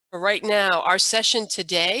Right now, our session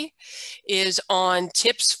today is on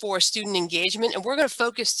tips for student engagement, and we're going to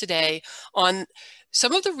focus today on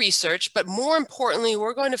some of the research, but more importantly,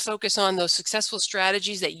 we're going to focus on those successful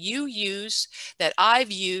strategies that you use, that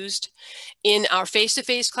I've used in our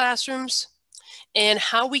face-to-face classrooms, and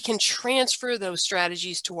how we can transfer those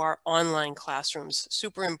strategies to our online classrooms.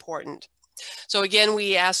 Super important. So again,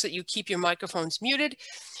 we ask that you keep your microphones muted.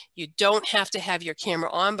 You don't have to have your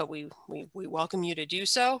camera on, but we welcome you to do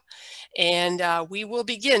so. And we will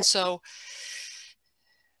begin. So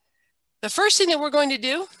the first thing that we're going to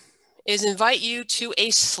do is invite you to a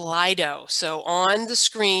Slido. So on the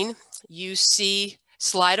screen, you see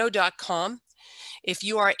slido.com. If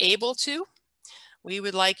you are able to, we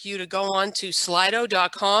would like you to go on to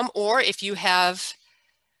slido.com, or if you have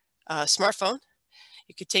a smartphone,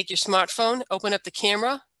 you could take your smartphone, open up the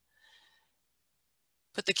camera,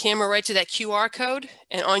 put the camera right to that QR code,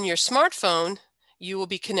 and on your smartphone, you will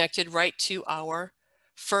be connected right to our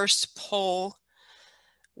first poll,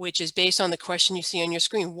 which is based on the question you see on your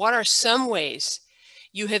screen. What are some ways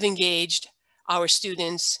you have engaged our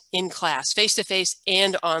students in class, face-to-face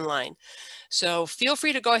and online? So feel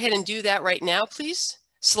free to go ahead and do that right now, please.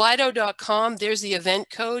 Slido.com, there's the event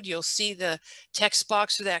code. You'll see the text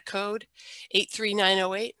box for that code,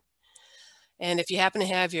 83908. And if you happen to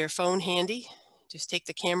have your phone handy, just take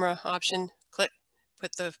the camera option, click,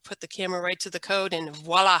 put the camera right to the code, and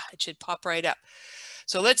voila, it should pop right up.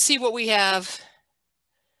 So let's see what we have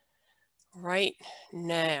right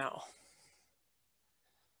now.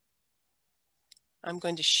 I'm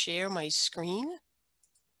going to share my screen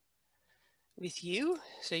with you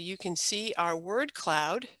so you can see our word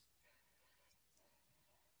cloud.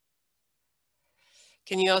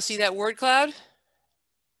 Can you all see that word cloud?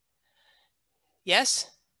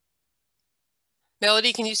 Yes?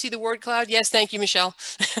 Melody, can you see the word cloud? Yes, thank you, Michelle.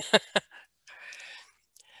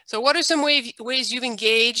 So what are some ways you've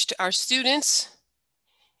engaged our students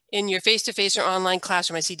in your face-to-face or online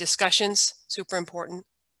classroom? I see discussions, super important.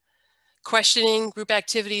 Questioning, group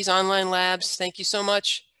activities, online labs, thank you so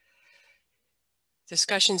much.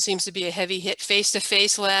 Discussion seems to be a heavy hit.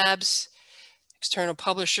 Face-to-face labs, external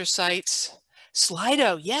publisher sites.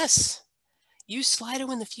 Slido, yes. Use Slido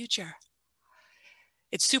in the future.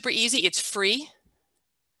 It's super easy, it's free.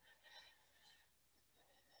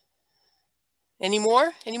 Any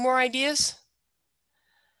more ideas?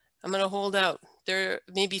 I'm going to hold out. There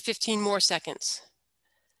may be 15 more seconds.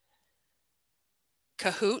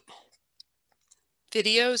 Kahoot.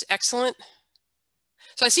 Videos, excellent.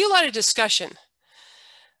 So I see a lot of discussion.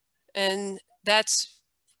 And that's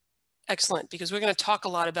excellent because we're going to talk a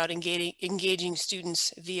lot about engaging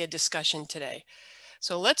students via discussion today.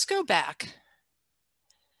 So let's go back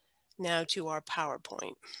now to our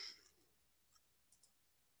PowerPoint.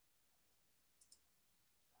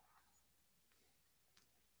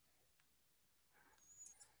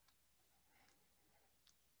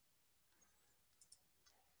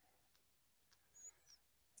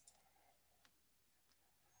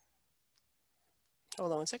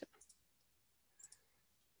 Hold on one second.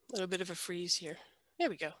 A little bit of a freeze here. There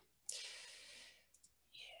we go.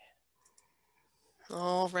 Yeah.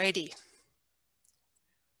 All righty.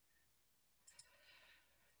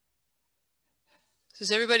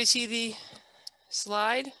 Does everybody see the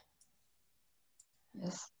slide?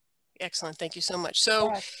 Yes. Excellent, thank you so much.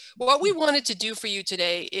 So what we wanted to do for you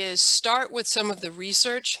today is start with some of the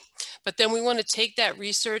research, but then we want to take that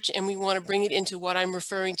research and we want to bring it into what I'm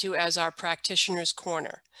referring to as our practitioner's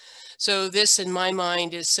corner. So this, in my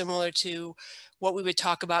mind, is similar to what we would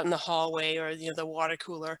talk about in the hallway or the water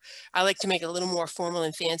cooler. I like to make it a little more formal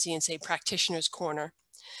and fancy and say practitioner's corner.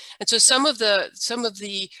 And so some of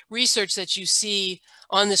the research that you see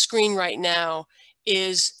on the screen right now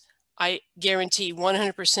is, I guarantee,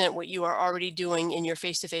 100% what you are already doing in your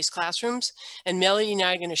face-to-face classrooms. And Melody and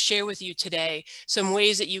I are going to share with you today some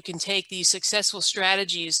ways that you can take these successful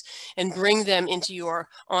strategies and bring them into your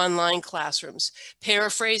online classrooms.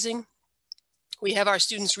 Paraphrasing, we have our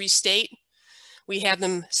students restate. We have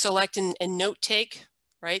them select and note take,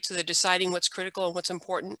 right? So they're deciding what's critical and what's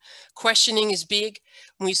important. Questioning is big.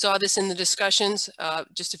 We saw this in the discussions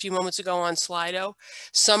just a few moments ago on Slido.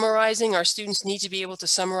 Summarizing, our students need to be able to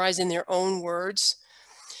summarize in their own words.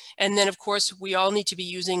 And then, of course, we all need to be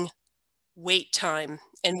using wait time.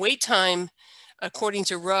 And wait time, according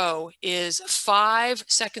to Rowe, is 5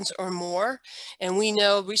 seconds or more. And we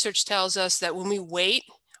know research tells us that when we wait,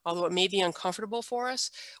 although it may be uncomfortable for us,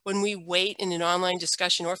 when we wait in an online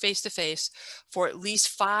discussion or face-to-face for at least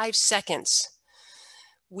 5 seconds,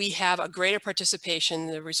 we have a greater participation,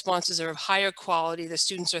 the responses are of higher quality, the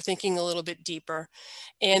students are thinking a little bit deeper,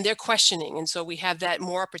 and they're questioning. And so we have that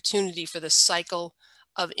more opportunity for the cycle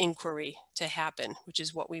of inquiry to happen, which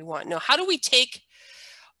is what we want. Now, how do we take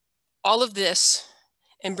all of this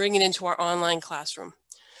and bring it into our online classroom?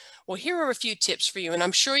 Well, here are a few tips for you, and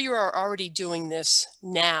I'm sure you are already doing this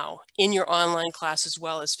now in your online class as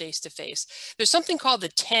well as face-to-face. There's something called the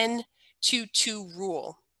 10-2-2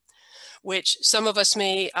 rule, which some of us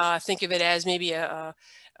may think of it as maybe a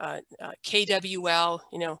KWL,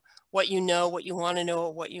 what you know, what you want to know,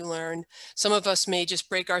 what you learn. Some of us may just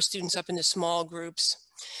break our students up into small groups.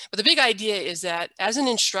 But the big idea is that as an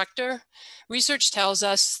instructor, research tells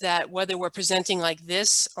us that whether we're presenting like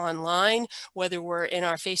this online, whether we're in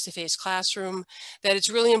our face-to-face classroom, that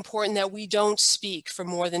it's really important that we don't speak for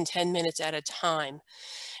more than 10 minutes at a time.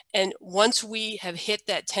 And once we have hit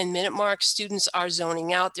that 10-minute mark, students are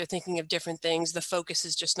zoning out. They're thinking of different things. The focus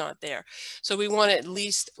is just not there. So we want to at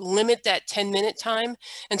least limit that 10-minute time.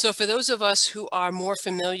 And so for those of us who are more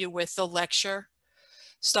familiar with the lecture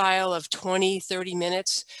style of 20, 30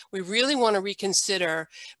 minutes, we really want to reconsider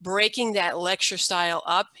breaking that lecture style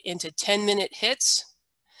up into 10-minute hits.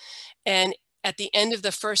 And at the end of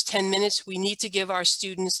the first 10 minutes, we need to give our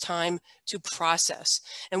students time to process.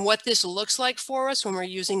 And what this looks like for us when we're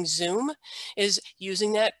using Zoom is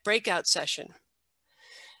using that breakout session.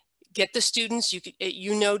 Get the students,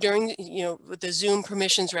 during, with the Zoom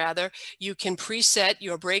permissions rather, you can preset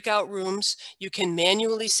your breakout rooms, you can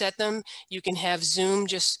manually set them, you can have Zoom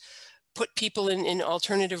just put people in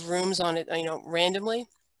alternative rooms on it, randomly.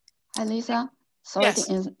 Hi, Lisa. Sorry Yes.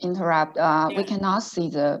 to interrupt. We cannot see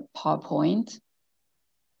the PowerPoint.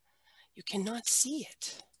 You cannot see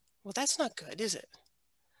it. Well, that's not good, is it?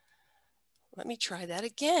 Let me try that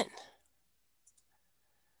again.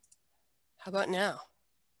 How about now?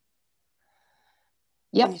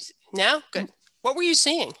 Yep. Now? Good. What were you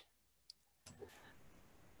seeing?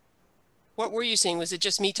 What were you seeing? Was it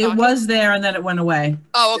just me talking? It was there and then it went away.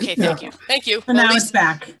 Oh, okay. Thank you. Thank you. And now it's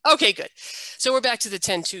back. Okay, good. So we're back to the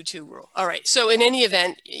 10-2-2 rule. All right. So in any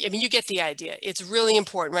event, I mean, you get the idea. It's really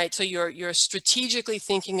important, right? So you're strategically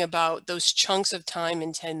thinking about those chunks of time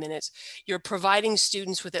in 10 minutes. You're providing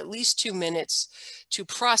students with at least 2 minutes to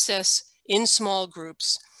process in small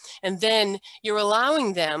groups. And then you're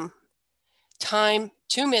allowing them time,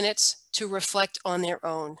 2 minutes to reflect on their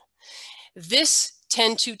own. This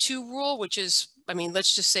 10-2-2 rule, which is, I mean,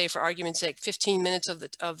 let's just say for argument's sake, 15 minutes of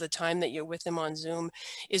the time that you're with them on Zoom,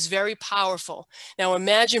 is very powerful. Now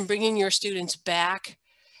imagine bringing your students back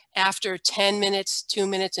after 10 minutes, 2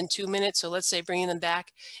 minutes, and 2 minutes. So let's say bringing them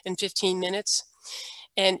back in 15 minutes.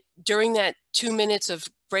 And during that 2 minutes of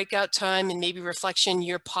breakout time and maybe reflection,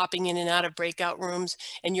 you're popping in and out of breakout rooms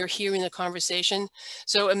and you're hearing the conversation.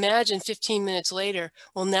 So imagine 15 minutes later,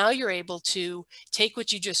 well, now you're able to take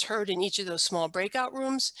what you just heard in each of those small breakout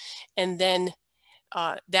rooms, and then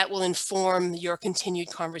that will inform your continued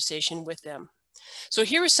conversation with them. So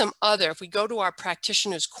here are some other, if we go to our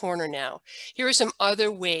practitioner's corner now, here are some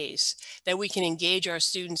other ways that we can engage our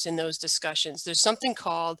students in those discussions. There's something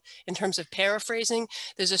called, in terms of paraphrasing,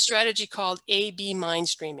 there's a strategy called A-B mind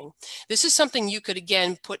streaming. This is something you could,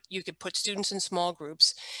 again, put students in small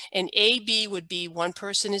groups, and A-B would be one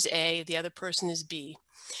person is A, the other person is B.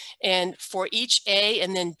 And for each A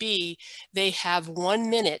and then B, they have 1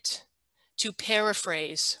 minute to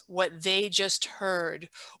paraphrase what they just heard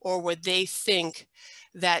or what they think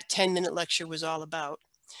that 10-minute lecture was all about.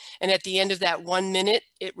 And at the end of that 1 minute,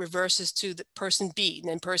 it reverses to the person B, and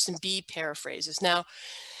then person B paraphrases. Now,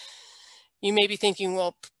 you may be thinking,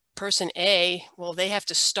 well, person A, well, they have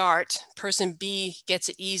to start. Person B gets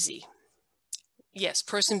it easy. Yes,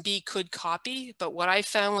 person B could copy, but what I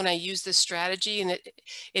found when I use this strategy, and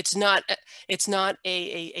it's not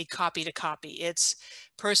a copy to copy. It's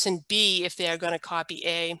person B, if they are going to copy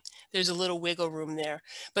A, there's a little wiggle room there.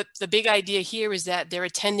 But the big idea here is that they're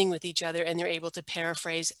attending with each other and they're able to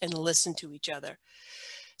paraphrase and listen to each other.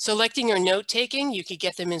 Selecting or note taking, you could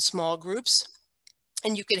get them in small groups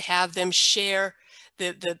and you could have them share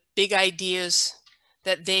the big ideas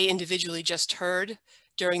that they individually just heard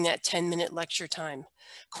during that 10-minute lecture time.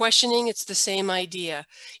 Questioning, it's the same idea.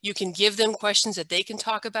 You can give them questions that they can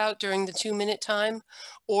talk about during the 2-minute time,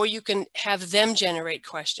 or you can have them generate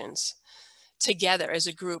questions together as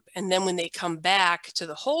a group. And then when they come back to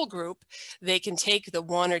the whole group, they can take the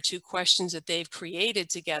 1 or 2 questions that they've created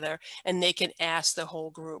together and they can ask the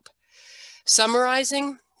whole group.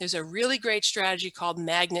 Summarizing, there's a really great strategy called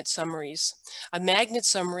magnet summaries. A magnet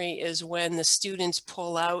summary is when the students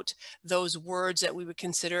pull out those words that we would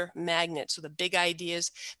consider magnets. So the big ideas,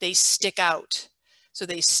 they stick out. So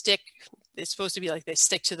they stick, it's supposed to be like they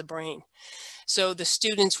stick to the brain. So the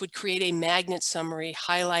students would create a magnet summary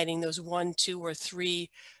highlighting those 1, 2, or 3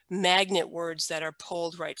 magnet words that are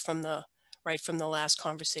pulled right from the last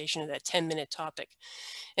conversation of that 10-minute topic.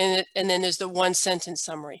 And then there's the 1-sentence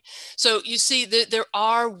summary. So you see that there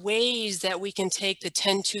are ways that we can take the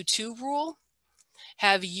 10-2-2 rule,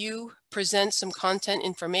 have you present some content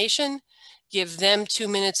information, give them 2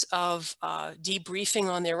 minutes of debriefing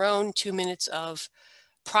on their own, 2 minutes of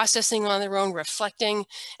processing on their own, reflecting,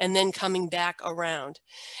 and then coming back around.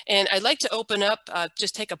 And I'd like to open up,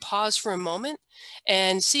 just take a pause for a moment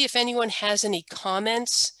and see if anyone has any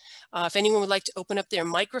comments. If anyone would like to open up their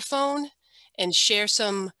microphone and share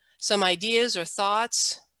some ideas or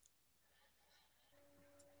thoughts.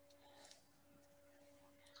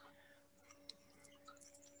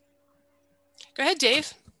 Go ahead,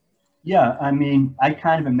 Dave. Yeah, I mean, I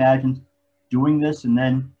kind of imagined doing this and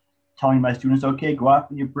then telling my students, okay, go off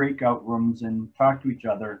in your breakout rooms and talk to each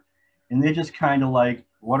other. And they're just kind of like,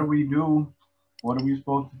 what do we do? What are we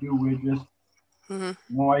supposed to do? We're just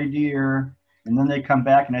no idea. And then they come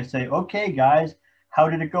back and I say, okay, guys, how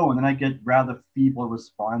did it go? And then I get rather feeble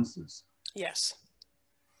responses. Yes.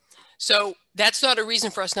 So that's not a reason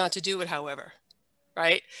for us not to do it, however,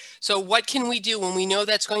 right? So what can we do when we know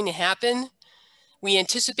that's going to happen? We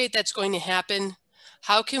anticipate that's going to happen.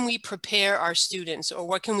 How can we prepare our students, or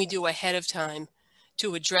what can we do ahead of time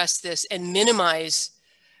to address this and minimize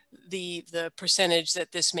the percentage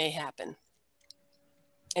that this may happen?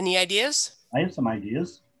 Any ideas? I have some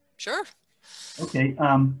ideas. Sure. Okay.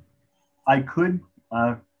 I could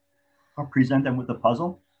present them with a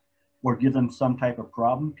puzzle or give them some type of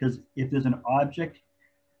problem, because if there's an object,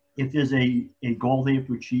 if there's a goal they have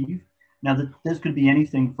to achieve, now this could be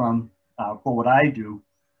anything from, for what I do,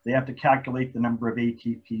 they have to calculate the number of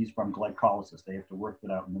ATPs from glycolysis. They have to work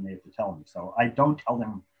that out and then they have to tell me. So I don't tell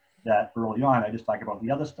them that early on. I just talk about the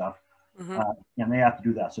other stuff, and they have to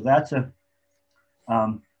do that. So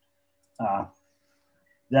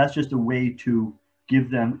that's just a way to give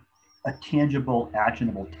them a tangible,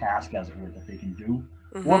 actionable task, as it were, that they can do.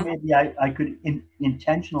 Or maybe I could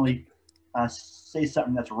intentionally say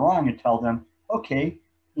something that's wrong and tell them, okay,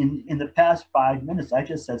 in the past 5 minutes, I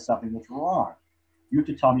just said something that's wrong. You have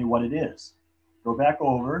to tell me what it is. Go back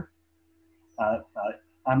over.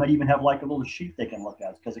 I might even have like a little sheet they can look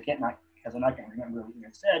at, because they're not going to remember everything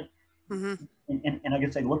I said. And I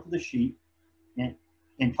can say, look at the sheet and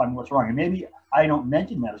tell me what's wrong. And maybe I don't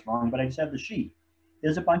mention that it's wrong, but I just have the sheet.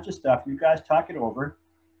 There's a bunch of stuff. You guys talk it over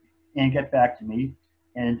and get back to me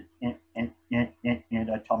and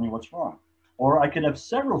tell me what's wrong. Or I could have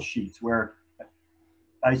several sheets where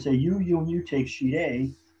I say, you take sheet A,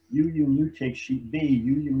 you take sheet B,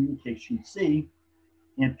 you take sheet C,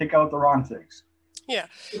 and pick out the wrong things. Yeah.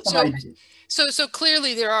 So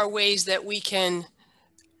clearly there are ways that we can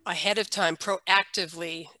ahead of time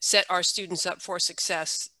proactively set our students up for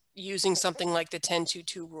success using something like the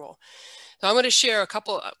 10-2-2 rule. So I'm going to share a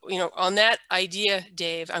couple, on that idea,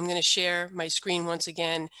 Dave, I'm going to share my screen once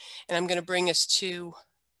again, and I'm going to bring us to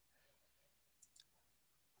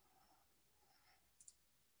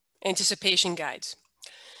anticipation guides.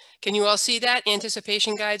 Can you all see that?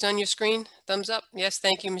 Anticipation guides on your screen? Thumbs up. Yes,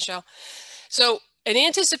 thank you, Michelle. So an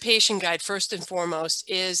anticipation guide, first and foremost,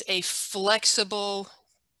 is a flexible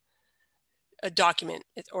document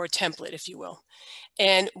or a template, if you will.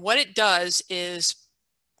 And what it does is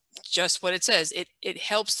just what it says. It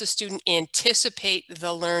helps the student anticipate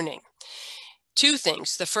the learning. Two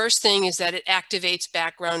things. The first thing is that it activates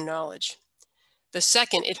background knowledge. The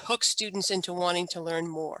second, it hooks students into wanting to learn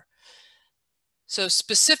more. So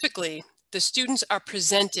specifically, the students are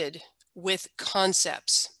presented with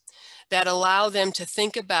concepts that allow them to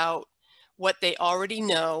think about what they already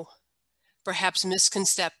know, perhaps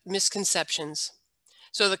misconceptions.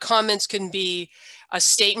 So the comments can be a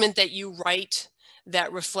statement that you write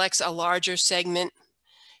that reflects a larger segment,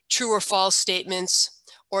 true or false statements,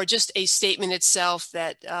 or just a statement itself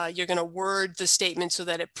that you're going to word the statement so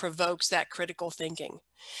that it provokes that critical thinking.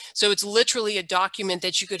 So it's literally a document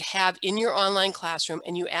that you could have in your online classroom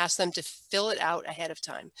and you ask them to fill it out ahead of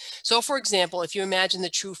time. So for example, if you imagine the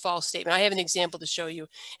true false statement, I have an example to show you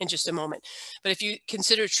in just a moment, but if you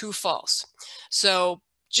consider true false. So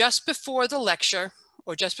just before the lecture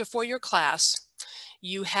or just before your class,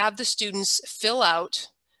 you have the students fill out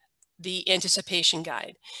the anticipation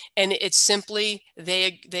guide, and it's simply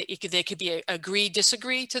it could be a agree,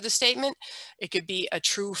 disagree to the statement. It could be a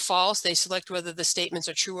true, false. They select whether the statements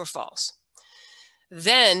are true or false.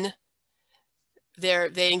 Then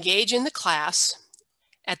they engage in the class.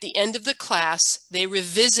 At the end of the class, they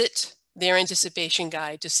revisit their anticipation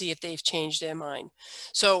guide to see if they've changed their mind.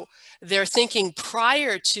 So their thinking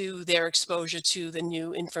prior to their exposure to the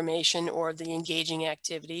new information or the engaging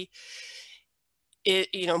activity, it,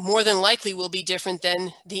 more than likely will be different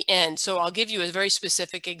than the end. So I'll give you a very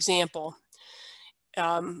specific example.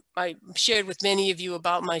 I shared with many of you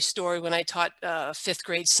about my story when I taught 5th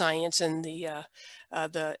grade science and the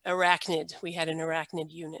arachnid. We had an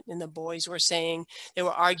arachnid unit, and the boys were saying, they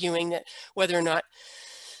were arguing that whether or not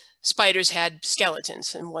spiders had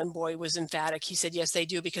skeletons, and one boy was emphatic. He said, yes, they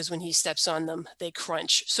do, because when he steps on them, they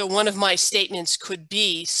crunch. So one of my statements could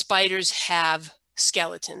be, spiders have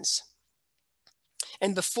skeletons.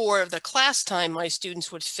 And before the class time, my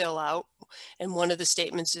students would fill out, and one of the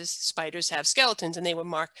statements is, spiders have skeletons, and they would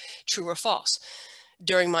mark true or false.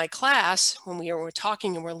 During my class, when we were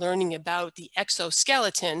talking and we're learning about the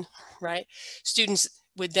exoskeleton, right, students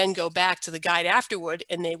would then go back to the guide afterward,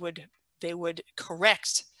 and they would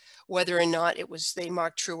correct whether or not they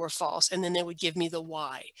marked true or false, and then they would give me the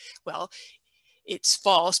why. Well, it's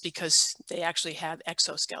false because they actually have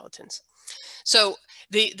exoskeletons. So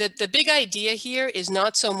the big idea here is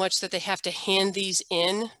not so much that they have to hand these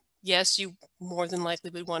in. Yes, you more than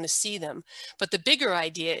likely would want to see them, but the bigger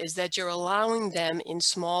idea is that you're allowing them in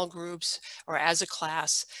small groups or as a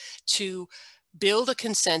class to build a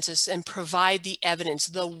consensus and provide the evidence,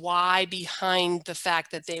 the why behind the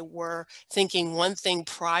fact that they were thinking one thing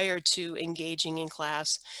prior to engaging in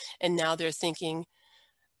class, and now they're thinking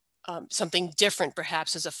something different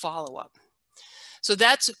perhaps as a follow-up. So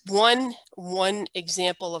that's one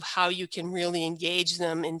example of how you can really engage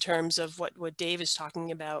them in terms of what Dave is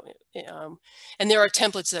talking about. And there are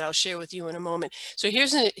templates that I'll share with you in a moment. So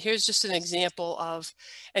here's just an example of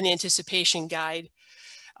an anticipation guide.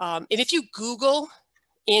 And if you Google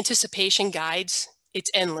anticipation guides,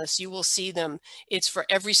 it's endless. You will see them. It's for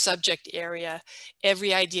every subject area,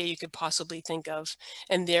 every idea you could possibly think of.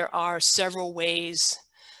 And there are several ways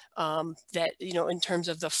that, in terms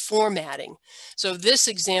of the formatting. So this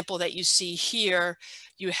example that you see here,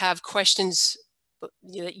 you have questions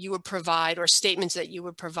that you would provide, or statements that you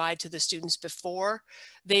would provide to the students before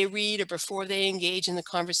they read or before they engage in the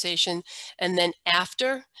conversation, and then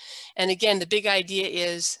after. And again, the big idea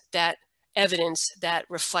is that evidence, that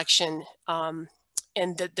reflection, and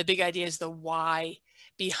the big idea is the why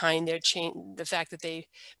behind their change, the fact that they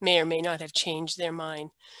may or may not have changed their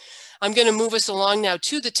mind. I'm going to move us along now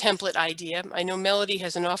to the template idea. I know Melody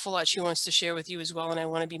has an awful lot she wants to share with you as well, and I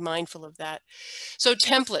want to be mindful of that. So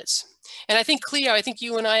templates. And I think, Cleo, I think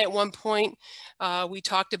you and I at one point, we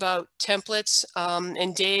talked about templates.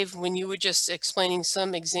 And Dave, when you were just explaining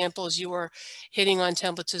some examples, you were hitting on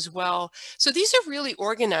templates as well. So these are really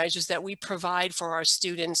organizers that we provide for our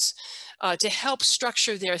students to help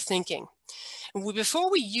structure their thinking. Before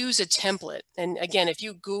we use a template, and again, if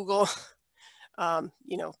you Google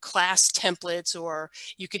class templates, or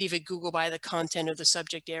you could even Google by the content or the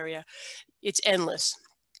subject area, it's endless.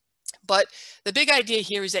 But the big idea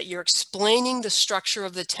here is that you're explaining the structure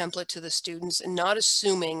of the template to the students, and not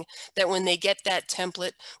assuming that when they get that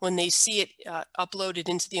template, when they see it uploaded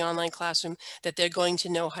into the online classroom, that they're going to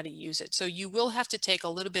know how to use it. So you will have to take a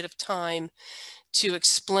little bit of time to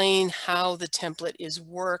explain how the template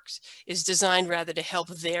is designed rather to help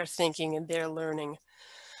their thinking and their learning.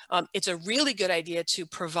 It's a really good idea to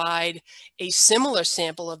provide a similar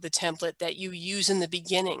sample of the template that you use in the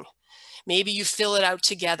beginning. Maybe you fill it out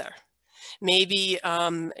together. Maybe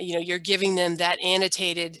you're giving them that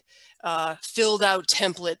annotated, filled out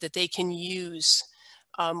template that they can use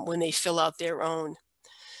when they fill out their own.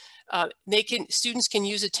 Students can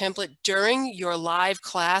use a template during your live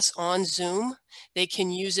class on Zoom. They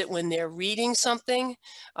can use it when they're reading something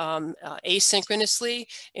asynchronously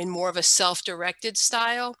in more of a self-directed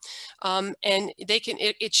style. And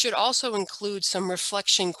it should also include some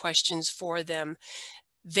reflection questions for them.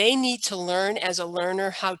 They need to learn as a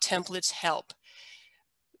learner how templates help.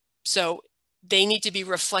 So they need to be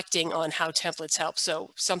reflecting on how templates help.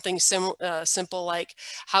 So something simple like,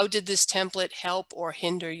 how did this template help or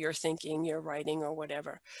hinder your thinking, your writing, or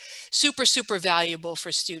whatever? Super, super valuable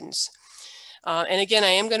for students. And again, I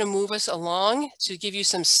am going to move us along to give you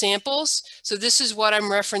some samples. So this is what I'm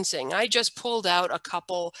referencing. I just pulled out a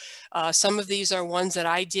couple. Some of these are ones that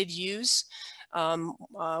I did use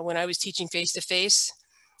when I was teaching face-to-face.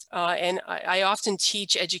 And I often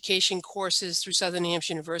teach education courses through Southern New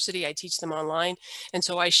Hampshire University. I teach them online. And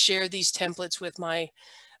so I share these templates with my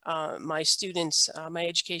students, my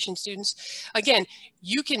education students. Again,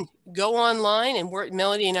 you can go online, and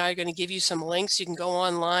Melody and I are going to give you some links. You can go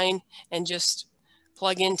online and just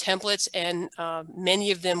plug in templates, and many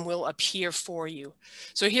of them will appear for you.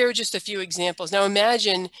 So here are just a few examples. Now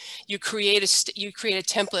imagine you create a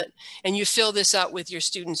template and you fill this out with your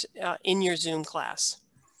students in your Zoom class.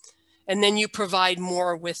 And then you provide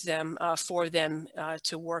more with them for them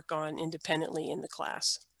to work on independently in the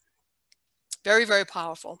class. Very, very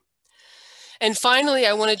powerful. And finally,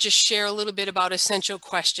 I want to just share a little bit about essential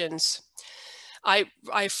questions. I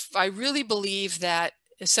really believe that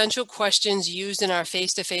essential questions used in our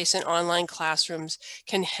face-to-face and online classrooms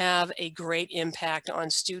can have a great impact on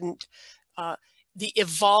the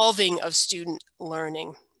evolving of student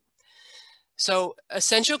learning. So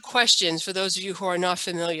essential questions, for those of you who are not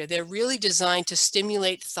familiar, they're really designed to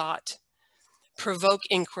stimulate thought, provoke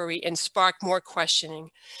inquiry, and spark more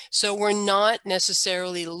questioning. So we're not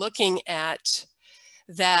necessarily looking at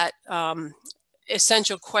that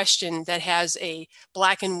essential question that has a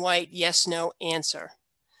black and white yes, no answer.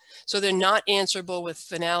 So they're not answerable with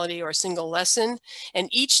finality or a single lesson. And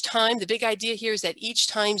each time, the big idea here is that each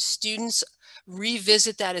time students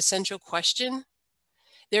revisit that essential question,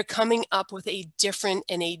 they're coming up with a different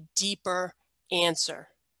and a deeper answer.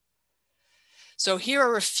 So here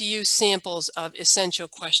are a few samples of essential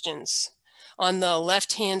questions. On the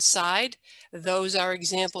left-hand side, those are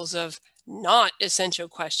examples of not essential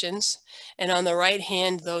questions. And on the right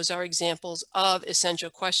hand, those are examples of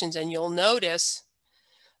essential questions. And you'll notice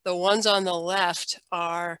the ones on the left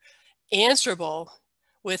are answerable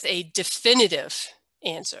with a definitive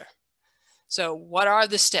answer. So what are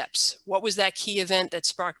the steps? What was that key event that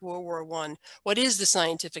sparked World War I? What is the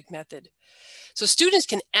scientific method? So students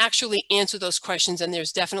can actually answer those questions, and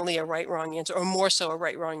there's definitely a right-wrong answer, or more so a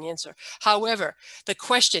right-wrong answer. However, the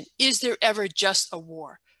question, is there ever just a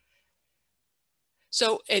war?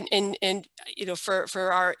 So, and you know,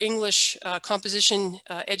 for our English composition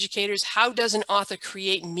educators, how does an author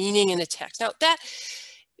create meaning in a text? Now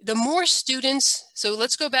the more students, so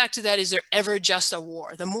let's go back to that, is there ever just a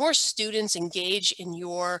war? The more students engage in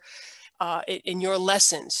your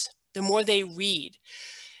lessons, the more they read.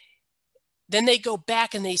 Then they go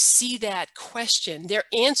back and they see that question. Their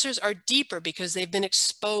answers are deeper because they've been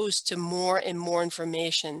exposed to more and more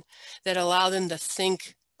information that allow them to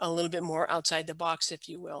think a little bit more outside the box, if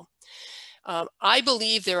you will. I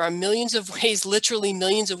believe there are millions of ways, literally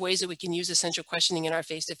millions of ways, that we can use essential questioning in our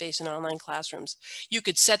face-to-face and online classrooms. You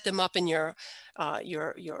could set them up in your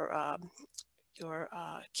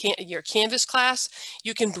Canvas class.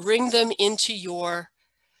 You can bring them into your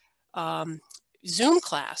Zoom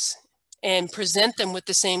class and present them with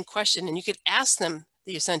the same question, and you could ask them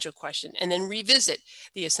the essential question and then revisit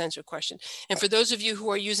the essential question. And for those of you who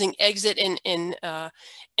are using entrance and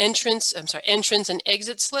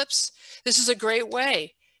exit slips, this is a great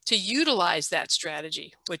way to utilize that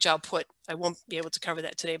strategy, which I won't be able to cover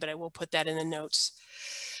that today, but I will put that in the notes.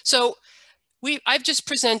 So I've just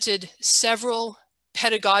presented several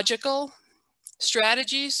pedagogical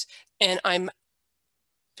strategies, and I'm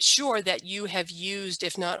sure that you have used,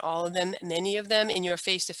 if not all of them, many of them in your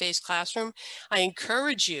face-to-face classroom. I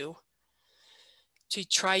encourage you to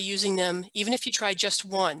try using them, even if you try just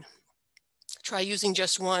one. Try using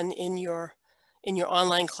just one in your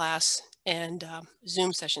online class and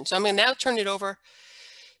Zoom session. So I'm going to now turn it over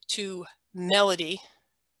to Melody,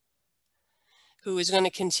 who is going to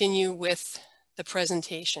continue with the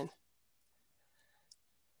presentation.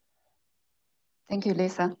 Thank you,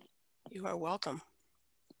 Lisa. You are welcome.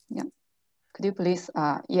 Yeah. Could you please,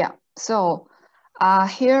 yeah. So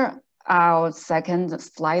here, our second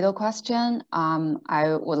Slido question.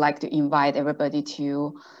 I would like to invite everybody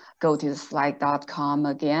to go to slide.com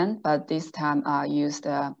again, but this time use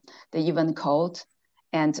the event code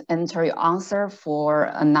and enter your answer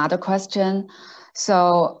for another question.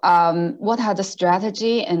 So what are the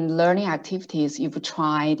strategy and learning activities you've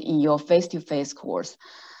tried in your face-to-face course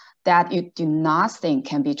that you do not think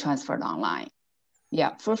can be transferred online?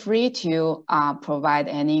 Yeah, feel free to provide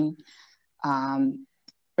any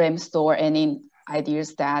brainstorm any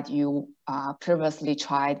ideas that you previously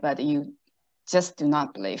tried, but you just do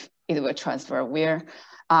not believe it will transfer. We'll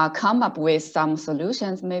come up with some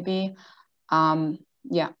solutions, maybe.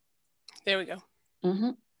 Yeah. There we go.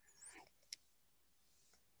 Mm-hmm.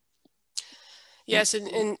 Yes,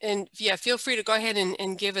 and yeah, feel free to go ahead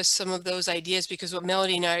and give us some of those ideas, because what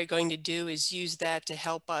Melody and I are going to do is use that to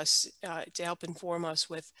help us, to help inform us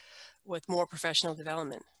with more professional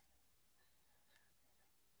development.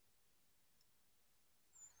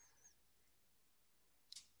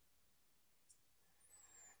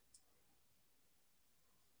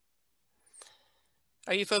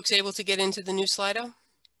 Are you folks able to get into the new Slido?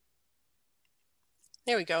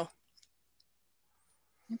 There we go.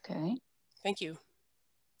 Okay. Thank you.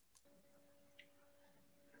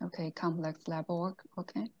 Okay, complex lab work,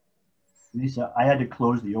 okay. Lisa, I had to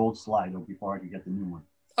close the old slide before I could get the new one.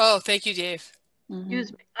 Oh, thank you, Dave.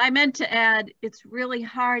 Excuse me. I meant to add, it's really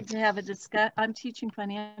hard to have a discuss. I'm teaching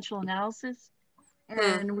financial analysis,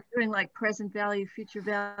 and we're doing like present value, future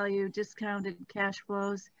value, discounted cash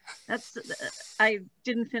flows. That's, I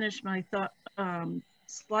didn't finish my thought,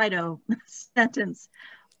 Slido sentence,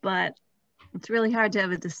 but it's really hard to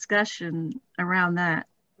have a discussion around that.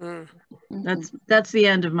 That's the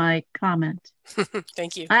end of my comment.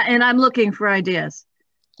 Thank you. And I'm looking for ideas.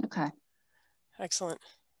 Okay. Excellent.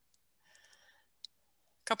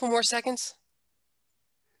 Couple more seconds.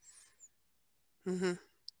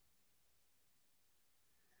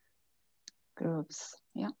 Groups,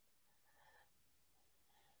 yeah.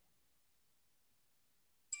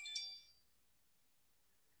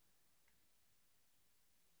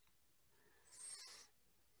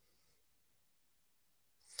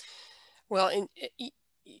 Well,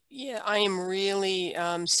 yeah, I am really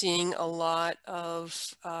seeing a lot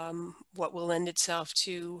of what will lend itself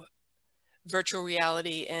to virtual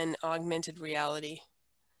reality and augmented reality.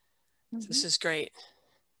 So this is great.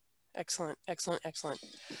 Excellent, excellent, excellent.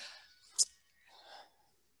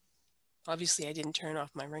 Obviously, I didn't turn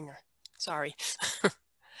off my ringer. Sorry.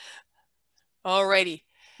 All righty.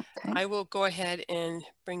 Okay. I will go ahead and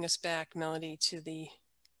bring us back, Melody, to the...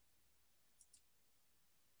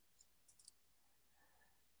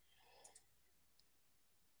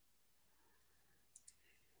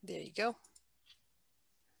 There you go.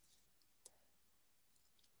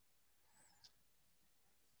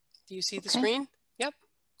 Do you see the screen? Yep.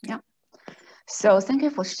 Yeah. So thank you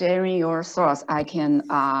for sharing your thoughts. I can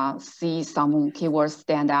see some keywords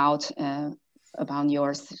stand out about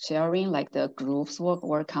your sharing, like the groups work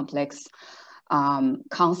or complex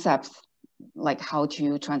concepts, like how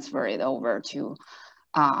to transfer it over to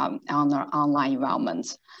online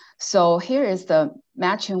environment. So here is the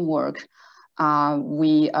matching work.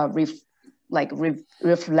 We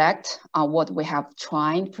reflect on what we have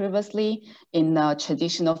tried previously in the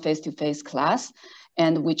traditional face-to-face class,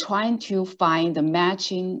 and we're trying to find the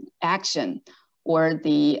matching action or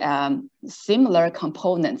the similar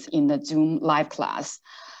components in the Zoom live class.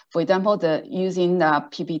 For example, using the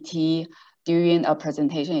PPT during a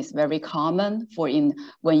presentation is very common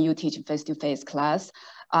when you teach face-to-face class.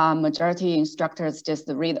 Majority instructors just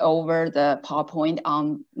read over the PowerPoint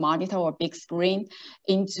on monitor or big screen.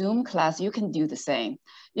 In Zoom class, you can do the same.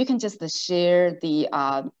 You can just share the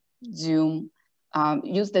Zoom,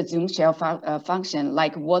 use the Zoom share function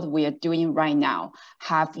like what we are doing right now.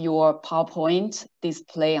 Have your PowerPoint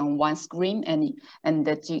display on one screen and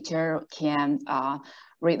the teacher can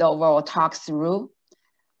read over or talk through.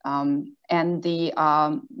 And the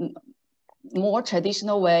more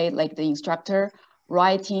traditional way, like the instructor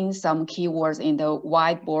writing some keywords in the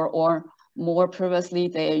whiteboard, or more previously,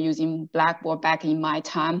 they're using Blackboard back in my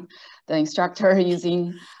time. The instructor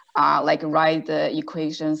using write the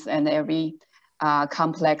equations and every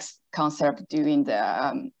complex concept doing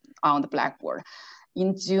the on the Blackboard.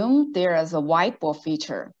 In Zoom, there is a whiteboard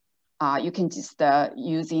feature. You can just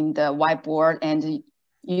using the whiteboard and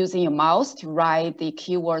using your mouse to write the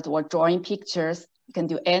keywords or drawing pictures. You can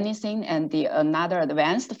do anything. And another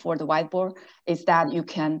advanced for the whiteboard is that you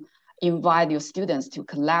can invite your students to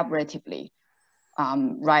collaboratively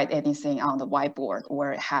write anything on the whiteboard,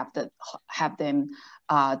 or have them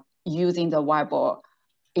using the whiteboard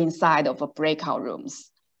inside of a breakout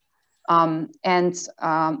rooms.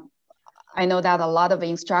 I know that a lot of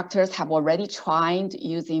instructors have already tried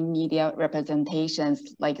using media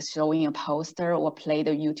representations, like showing a poster or play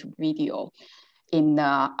the YouTube video in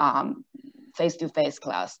the face-to-face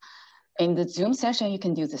class. In the Zoom session, you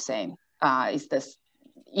can do the same. It's this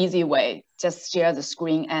easy way. Just share the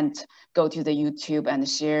screen and go to the YouTube and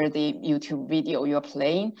share the YouTube video you're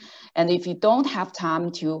playing. And if you don't have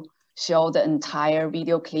time to show the entire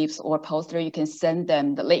video clips or poster, you can send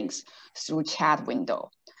them the links through chat window.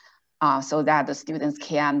 So that the students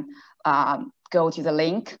can go to the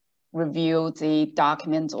link, review the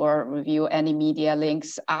documents, or review any media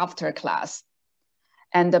links after class.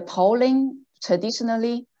 And the polling,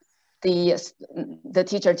 traditionally, the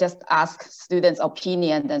teacher just asks students'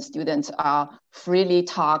 opinion, and students freely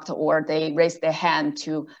talked, or they raise their hand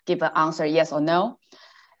to give an answer, yes or no.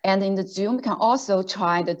 And in the Zoom, you can also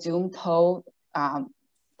try the Zoom poll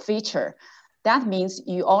feature. That means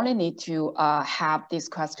you only need to have this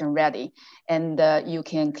question ready, and you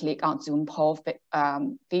can click on Zoom poll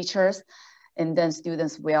features, and then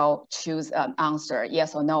students will choose an answer,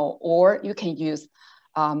 yes or no, or you can use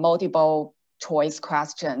multiple choice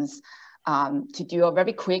questions to do a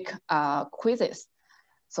very quick quizzes.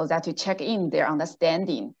 so that to check in their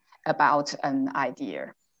understanding about an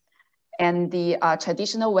idea. And the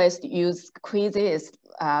traditional ways to use quizzes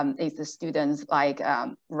is the students like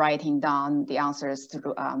writing down the answers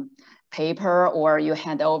through paper, or you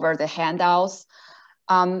hand over the handouts.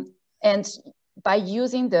 And by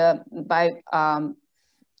using doing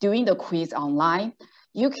the quiz online,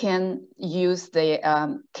 you can use the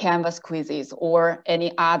Canvas quizzes or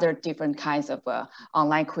any other different kinds of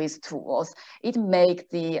online quiz tools. It makes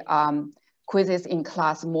the quizzes in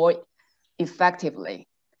class more effectively.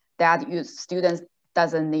 That students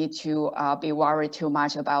doesn't need to be worried too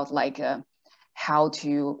much about like how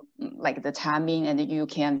to like the timing, and you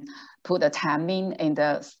can put a timing in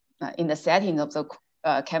the setting of the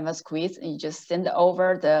Canvas quiz, and you just send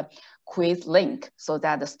over the quiz link so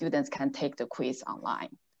that the students can take the quiz online.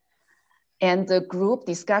 And the group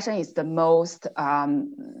discussion is the most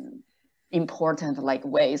important like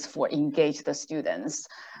ways for engage the students,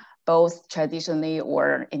 both traditionally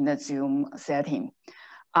or in the Zoom setting.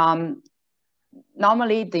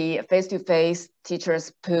 Normally the face-to-face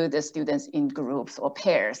teachers put the students in groups or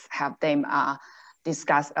pairs, have them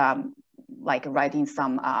discuss like writing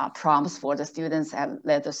some prompts for the students and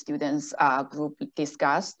let the students group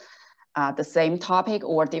discuss the same topic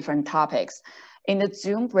or different topics. In the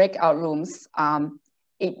Zoom breakout rooms,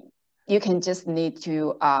 you can just need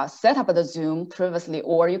to set up the Zoom previously,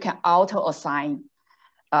 or you can auto assign,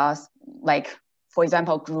 like for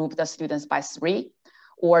example, group the students by 3,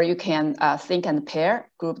 or you can think and pair,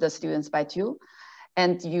 group the students by 2,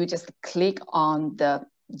 and you just click on the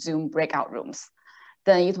Zoom breakout rooms.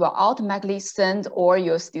 Then it will automatically send all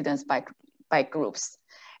your students by groups.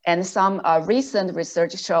 And some recent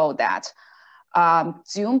research show that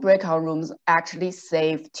Zoom breakout rooms actually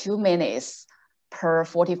save 2 minutes per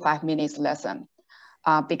 45 minutes lesson.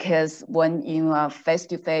 Because when in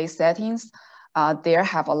face-to-face settings, there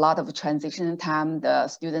have a lot of transition time, the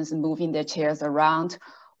students moving their chairs around,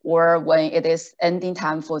 or when it is ending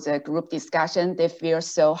time for the group discussion, they feel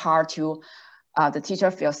so hard to, the teacher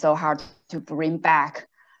feels so hard to bring back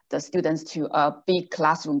the students to a big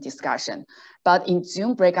classroom discussion. But in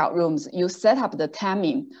Zoom breakout rooms, you set up the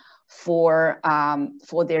timing for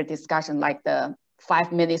their discussion, like the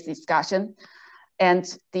 5 minutes discussion,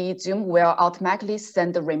 and the Zoom will automatically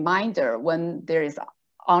send a reminder when there is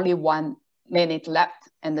only 1 minute left,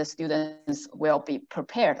 and the students will be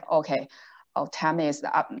prepared. Okay, our time is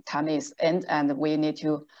end, and we need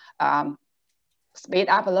to speed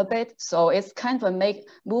up a little bit. So it's kind of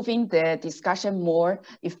moving the discussion more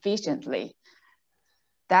efficiently.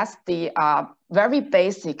 That's the very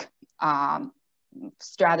basic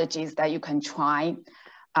strategies that you can try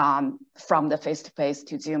from the face-to-face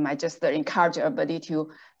to Zoom. I just encourage everybody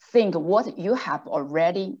to think what you have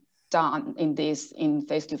already done in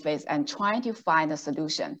face-to-face and trying to find a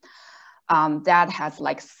solution that has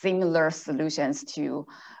like similar solutions to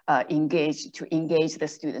engage the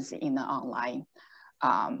students in the online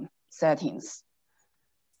settings.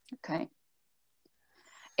 Okay.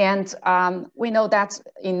 And we know that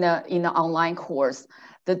in the online course,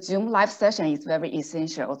 the Zoom live session is very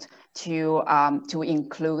essential to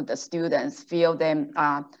include the students, feel them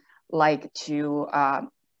like to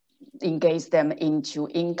engage them into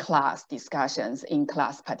in-class discussions,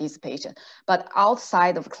 in-class participation. But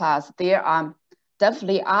outside of class, there are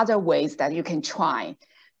definitely other ways that you can try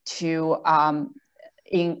to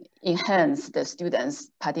enhance the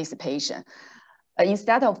students' participation.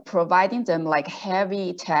 Instead of providing them like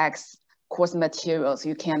heavy text course materials,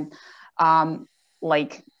 you can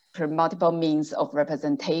like multiple means of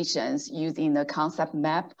representations using the concept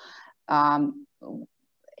map,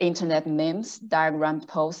 internet memes, diagram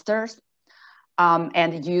posters,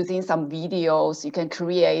 and using some videos. You can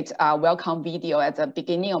create a welcome video at the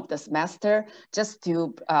beginning of the semester just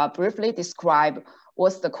to briefly describe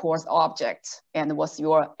what's the course object and what's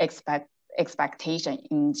your expectation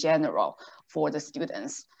in general for the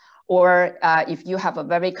students. Or if you have a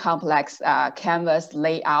very complex Canvas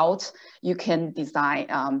layout, you can design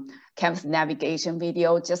Canvas navigation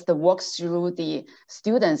video just to walk through the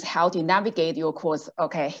students how to navigate your course.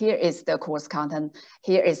 Okay, here is the course content,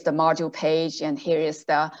 here is the module page, and here is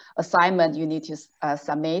the assignment you need to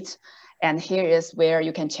submit, and here is where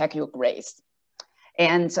you can check your grades.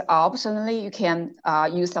 And optionally, you can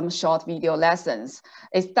use some short video lessons.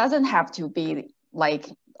 It doesn't have to be like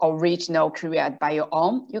original created by your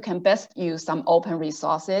own. You can best use some open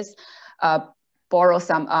resources, borrow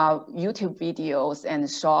some YouTube videos and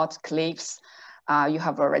short clips you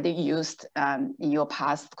have already used in your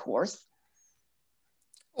past course.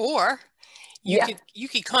 Or you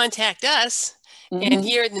could contact us, and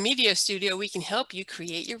here in the Media Studio, we can help you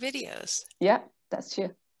create your videos. Yeah, that's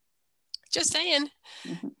true. Just saying.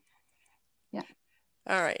 Yeah.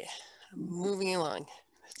 All right. Moving along.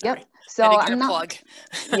 Sorry. Yep. So I'm not.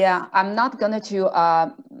 Yeah, I'm not going to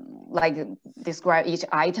like describe each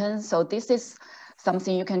item. So this is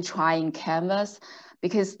something you can try in Canvas,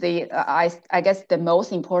 because I guess the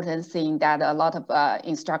most important thing that a lot of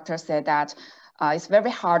instructors said that it's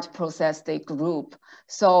very hard to process the group.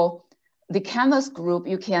 So the Canvas group,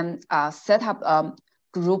 you can set up a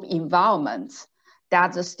group environment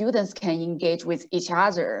that the students can engage with each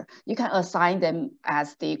other. You can assign them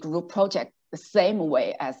as the group project the same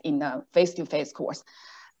way as in a face-to-face course.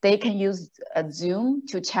 They can use a Zoom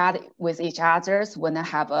to chat with each other when they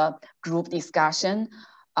have a group discussion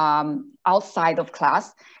outside of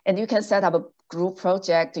class. And you can set up a group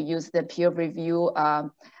project to use the peer review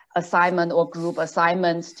assignment or group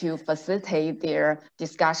assignments to facilitate their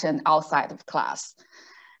discussion outside of class.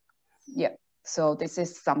 Yeah, so this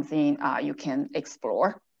is something you can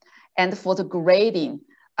explore. And for the grading,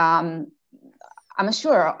 I'm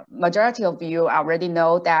sure majority of you already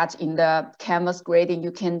know that in the Canvas grading,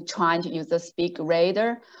 you can try to use the speed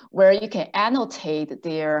grader where you can annotate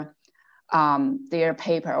their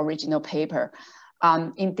paper, original paper.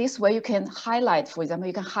 In this way, you can highlight, for example,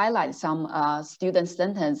 you can highlight some student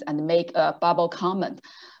sentence and make a bubble comment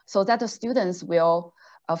so that the students will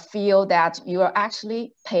feel that you are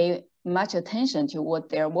actually pay much attention to what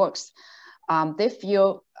their works. They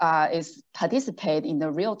feel is participate in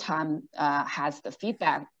the real time, has the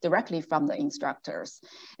feedback directly from the instructors.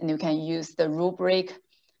 And you can use the rubric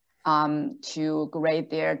to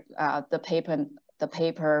grade their the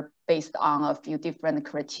paper based on a few different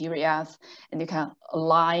criteria. And you can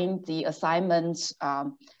align the assignment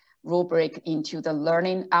rubric into the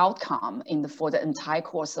learning outcome for the entire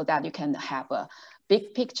course so that you can have a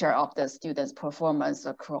big picture of the students' performance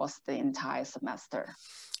across the entire semester.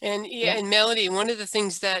 And yeah, and Melody, one of the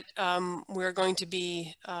things that we're going to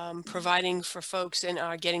be providing for folks in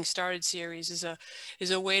our Getting Started series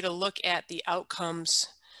is a way to look at the outcomes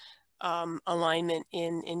alignment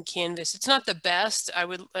in Canvas. It's not the best. I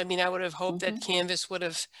would have hoped that Canvas would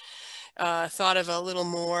have thought of a little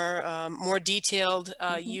more detailed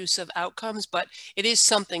use of outcomes, but it is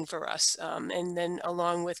something for us. And then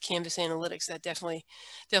along with Canvas Analytics, that definitely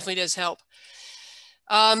does help.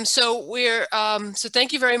 So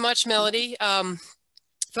thank you very much, Melody.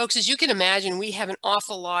 Folks, as you can imagine, we have an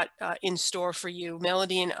awful lot in store for you.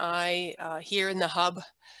 Melody and I here in the hub,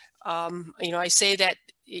 I say that,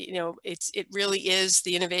 it really is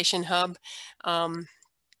the innovation hub.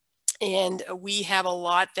 And we have a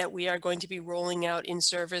lot that we are going to be rolling out in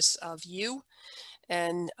service of you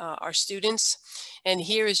and our students. And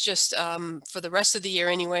here is just for the rest of the year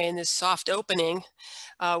anyway, in this soft opening,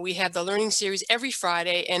 we have the learning series every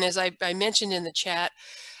Friday. And as I mentioned in the chat,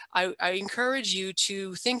 I encourage you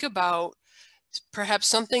to think about perhaps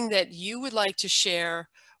something that you would like to share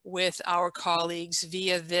with our colleagues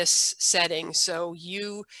via this setting. So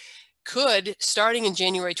you could, starting in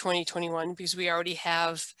January 2021, because we already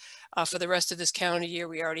have, for the rest of this calendar year,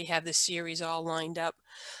 we already have this series all lined up.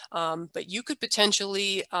 But you could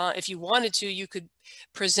potentially, if you wanted to, you could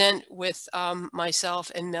present with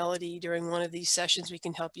myself and Melody during one of these sessions. We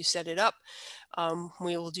can help you set it up.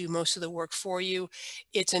 We will do most of the work for you.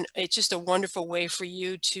 It's just a wonderful way for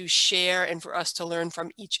you to share and for us to learn from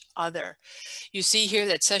each other. You see here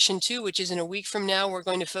that session 2, which is in a week from now, we're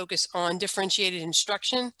going to focus on differentiated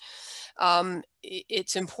instruction.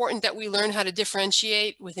 It's important that we learn how to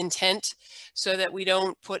differentiate with intent so that we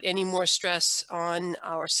don't put any more stress on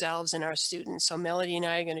ourselves and our students. So Melody and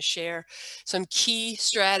I are going to share some key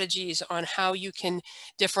strategies on how you can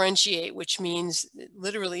differentiate, which means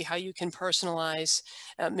literally how you can personalize.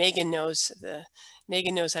 Megan knows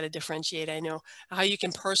how to differentiate, I know. How you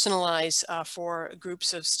can personalize for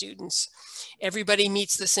groups of students. Everybody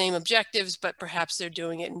meets the same objectives, but perhaps they're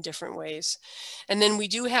doing it in different ways. And then we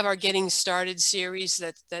do have our Getting Started series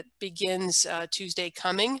that begins Tuesday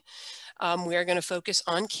coming. We are going to focus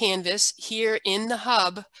on Canvas. Here in the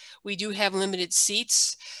hub, we do have limited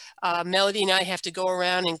seats. Melody and I have to go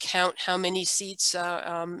around and count how many seats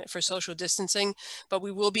for social distancing, but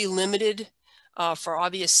we will be limited for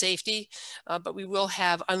obvious safety, but we will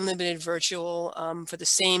have unlimited virtual for the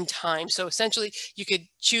same time. So essentially, you could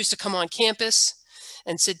choose to come on campus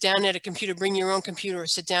and sit down at a computer, bring your own computer, or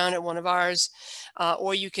sit down at one of ours,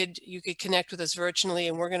 or you could connect with us virtually,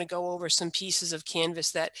 and we're going to go over some pieces of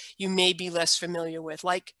Canvas that you may be less familiar with,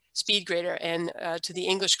 like SpeedGrader. And to the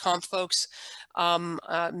English Comp folks,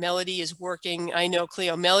 Melody is working. I know,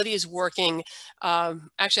 Cleo, Melody is working.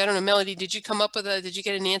 Actually, I don't know, Melody, did you come up with did you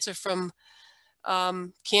get an answer from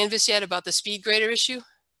Canvas yet about the SpeedGrader issue?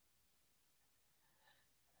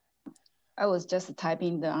 I was just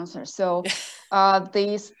typing the answer. So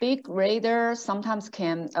the speed grader sometimes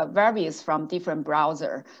can varies from different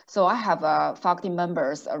browser. So I have faculty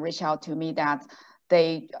members reach out to me that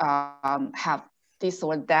they have this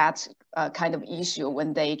or that kind of issue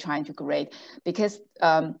when they trying to grade, because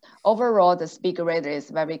overall the speed grader is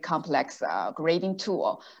very complex grading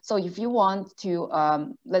tool. So if you want to,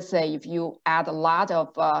 let's say if you add a lot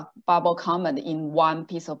of bubble comment in one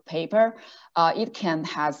piece of paper, it can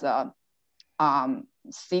has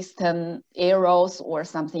system errors or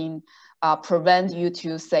something prevent you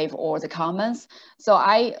to save all the comments. So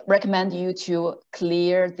I recommend you to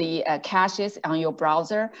clear the caches on your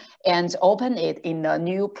browser and open it in a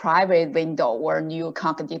new private window or new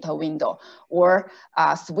cognito window, or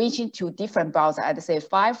switching to different browser. I'd say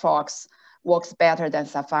Firefox works better than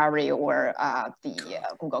Safari or the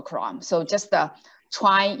Google Chrome. So just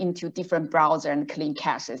trying into different browser and clean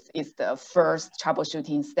caches is the first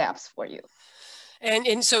troubleshooting steps for you.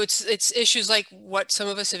 And so it's issues like what some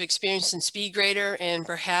of us have experienced in SpeedGrader, and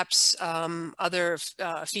perhaps other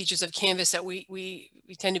features of Canvas that we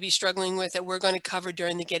tend to be struggling with, that we're going to cover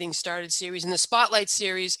during the Getting Started series. And the Spotlight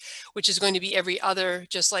series, which is going to be every other,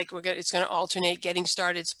 just like it's going to alternate Getting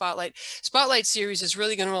Started, Spotlight. Spotlight series is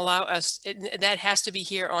really going to allow us, that has to be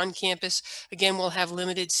here on campus. Again, we'll have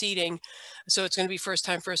limited seating, so it's going to be first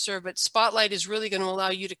time, first serve. But Spotlight is really going to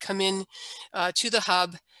allow you to come in to the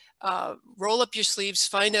hub, roll up your sleeves,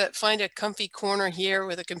 find a comfy corner here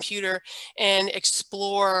with a computer, and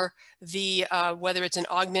explore the whether it's an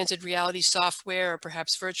augmented reality software or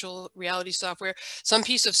perhaps virtual reality software, some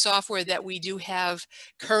piece of software that we do have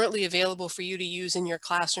currently available for you to use in your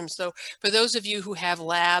classroom. So for those of you who have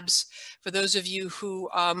labs, for those of you who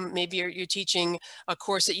maybe you're teaching a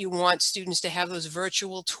course that you want students to have those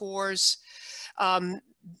virtual tours,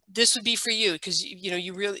 this would be for you, because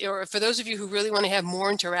you really, or for those of you who really want to have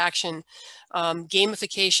more interaction,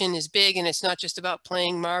 gamification is big, and it's not just about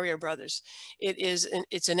playing Mario Brothers.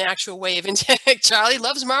 It's an actual way of Charlie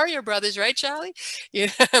loves Mario Brothers, right, Charlie?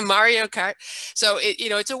 Yeah, Mario Kart. So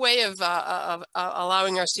it's a way of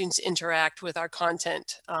allowing our students to interact with our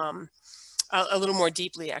content a little more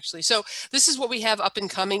deeply, actually. So this is what we have up and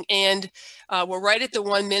coming, and we're right at the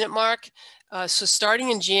 1 minute mark. So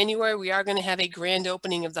starting in January, we are going to have a grand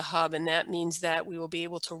opening of the hub, and that means that we will be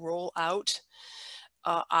able to roll out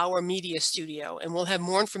our media studio, and we'll have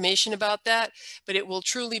more information about that, but it will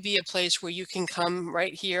truly be a place where you can come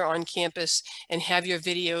right here on campus and have your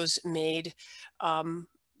videos made,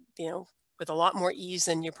 with a lot more ease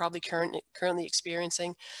than you're probably currently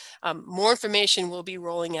experiencing. More information will be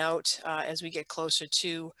rolling out as we get closer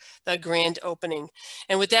to the grand opening.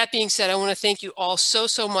 And with that being said, I want to thank you all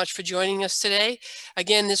so much for joining us today.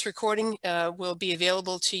 Again, this recording will be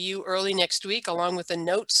available to you early next week, along with the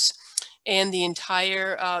notes, and the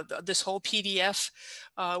entire, this whole PDF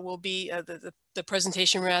will be, the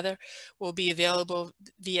presentation rather, will be available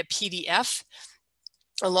via PDF,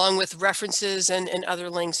 along with references and other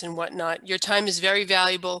links and whatnot. Your time is very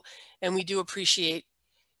valuable, and we do appreciate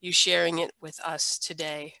you sharing it with us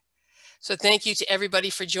today. So thank you to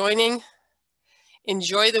everybody for joining.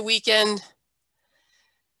 Enjoy the weekend.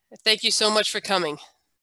 Thank you so much for coming.